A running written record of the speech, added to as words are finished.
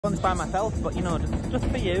Once by myself, but you know, just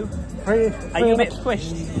for you. Are you a bit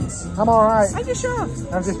squished? I'm alright. Are you sure?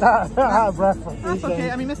 I'm just out of breath. That's okay.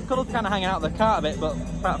 I mean, Mr. Cuddle's kind of hanging out of the car a bit, but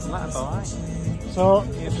apart from that, it's alright. So,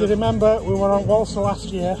 if you remember, we were on Walsall last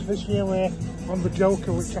year. This year we're on the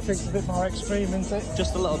Joker, which I think is a bit more extreme, isn't it?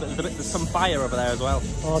 Just a little bit. There's some fire over there as well.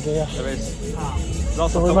 Oh dear. There is. There's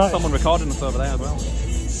also someone recording us over there as well.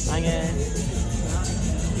 Hanging.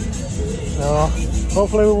 So,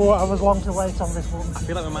 hopefully we won't have as long to wait on this one. I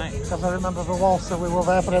feel like we might. Because I remember the Walsall, we were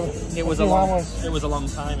there for a few hours. It was a long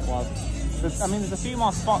time, it was. I mean, there's a few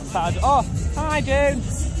more spots that oh, hi June!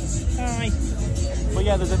 Hi! But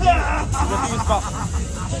yeah, there's a few spots.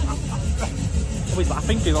 Oh, he's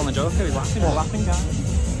laughing, he's on the Joker, he's laughing, guys.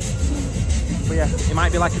 But yeah, it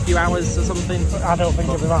might be like a few hours or something. I don't think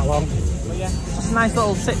it'll be that long. But yeah, it's just a nice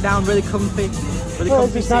little sit down, really comfy.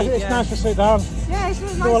 It's nice to sit down. Yeah, it's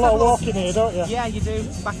really nice. You do a lot of walking here, don't you? Yeah, you do.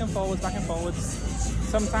 Back and forwards, back and forwards.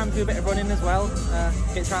 Sometimes do a bit of running as well.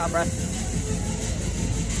 Gets you out of breath.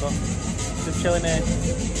 But just chilling here.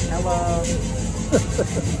 Hello.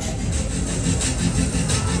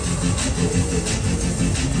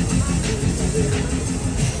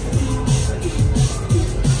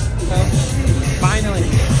 So, finally.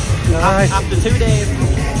 Nice. After 2 days.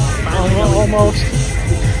 Almost.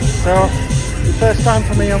 So, first time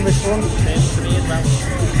for me on this one. Same for me as well.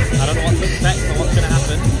 I don't know what to expect or what's going to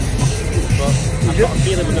happen, but I've got a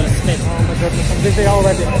feeling we're going to spin. Oh my goodness, I'm dizzy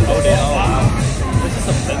already. Oh dear, oh wow. This is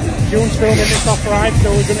something. June's filming this off-ride, so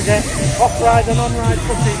we're going to get off-ride and on-ride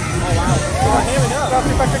footage. Oh wow. So here we go. That's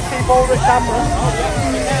if I could keep hold of the camera. Oh yeah,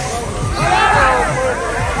 be careful.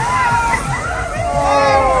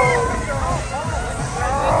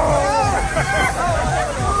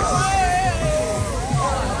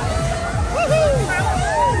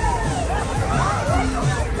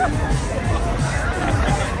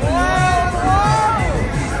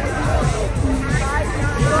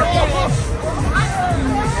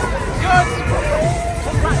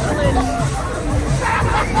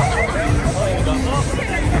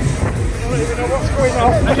 What's going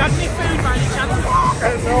on? Have you had any food by any chance?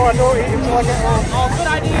 No, I don't eat until I get home. Oh, good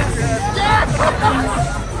idea.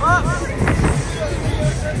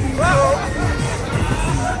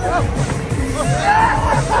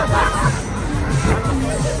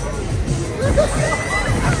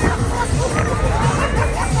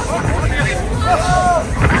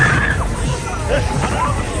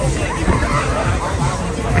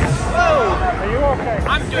 Are you okay?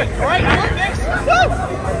 I'm doing great. Look at this. Woo!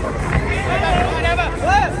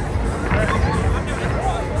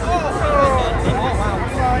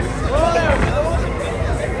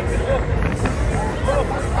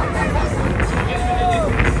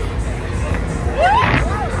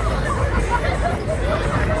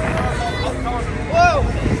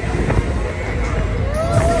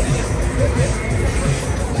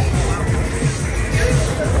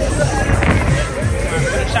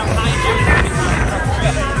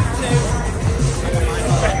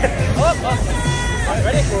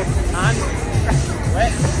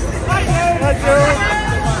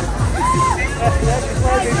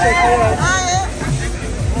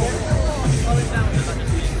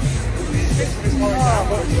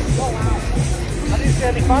 I didn't see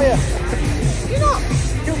any fire. You not?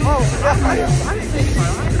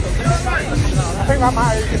 I think that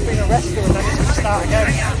might have just been a rescue and then it's going to start again.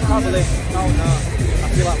 Probably. Oh no. I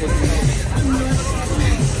feel like we're...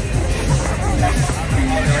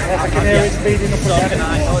 I can hear it speeding up again.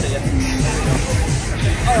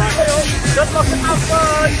 Alright, good luck and have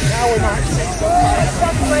fun! Now we might see some fire.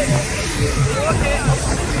 Probably. Okay.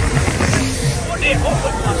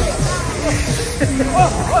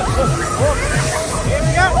 Here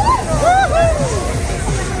we go! Come on, babe!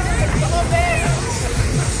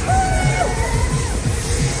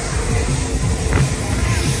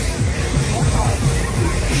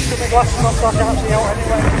 Put my glasses on so I can't see out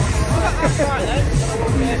anyway. Alright then.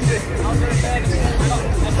 I'll do a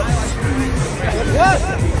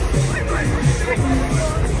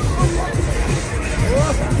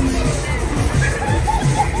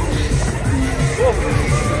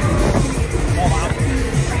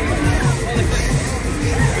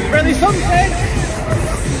really something!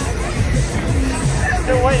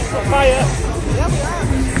 Still waiting for fire. Yeah, we are.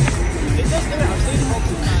 It does do it, I've seen it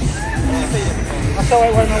multiple times. I saw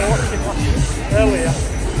it when I watched it earlier. I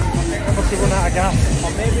think I must have run out of gas.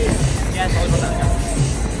 Or maybe, yeah, it's always run out of gas.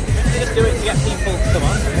 Maybe they just do it to get people to come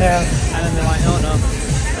on. Yeah. And then they're like, oh no, I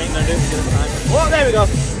ain't gonna do it the other time. Oh, there we go!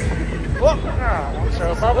 Oh! So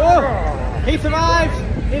bad. Oh! He survived!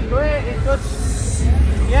 He's great, he's good.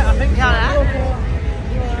 Yeah, I think so.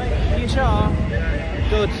 Are you sure?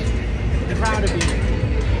 Good. I'm proud of you.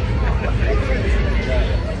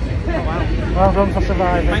 Well done for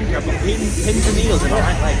surviving. Thank you. I've got pins and needles in my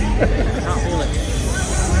right leg. I can't feel it.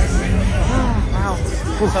 Wow.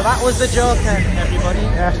 So that was the Joker, everybody.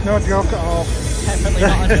 Yes, no joke at all. Definitely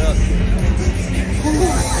not a joke.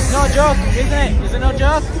 It's no joke, isn't it? Is it no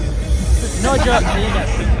joke? No joke. There you go.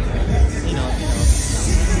 He knows.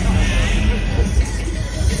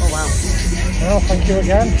 Oh wow. Well, thank you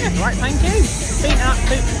again. Right, thank you. It's been an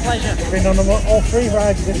absolute pleasure. We've been on all 3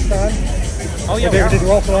 rides this time. Oh yeah, we did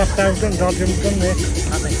water last time, done Dodge and done this.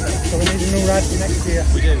 That makes sense. So we need a new ride for next year.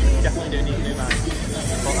 We do, definitely do need a new ride.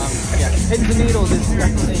 But yeah, pins and needles is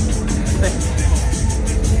definitely the thing.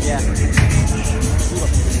 Yeah. You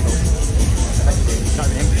love pins and needles. I bet you do.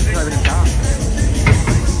 Not even in car.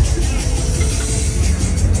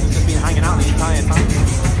 He's just been hanging out the entire time.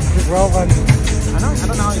 As well then. I don't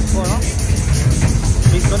know how he's pulling off.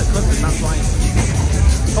 He's good at cutting, that's why.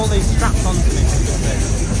 Pull these straps onto me.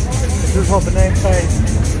 This is what the name says.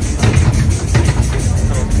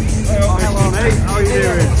 Oh, hello mate, how are you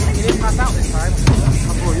doing? You didn't pass out this time. I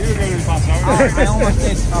thought you were going to pass out. Oh, I almost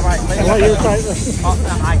did. Alright, please. I'll let you fight this. Oh,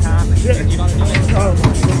 no, I can't. You gotta do it. Oh,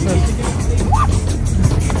 goodness.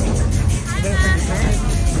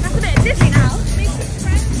 That's a bit dizzy now. There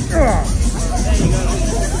you go.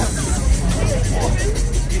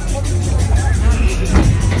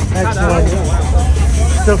 Excellent. Oh, wow.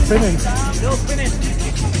 Still spinning. Still spinning.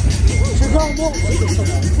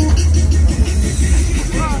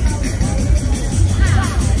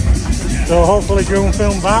 So hopefully June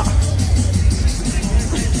film that.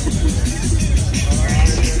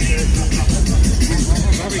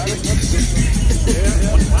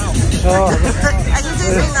 Wow. I can do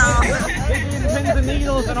it now. Pins and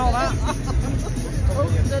needles and all that.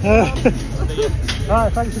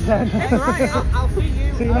 Alright, thanks again. Alright, I'll see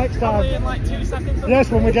you. See you next time. Probably in like 2 seconds. Yes,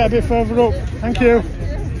 when we get a bit further up. Thank you.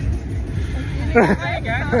 There you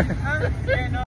go.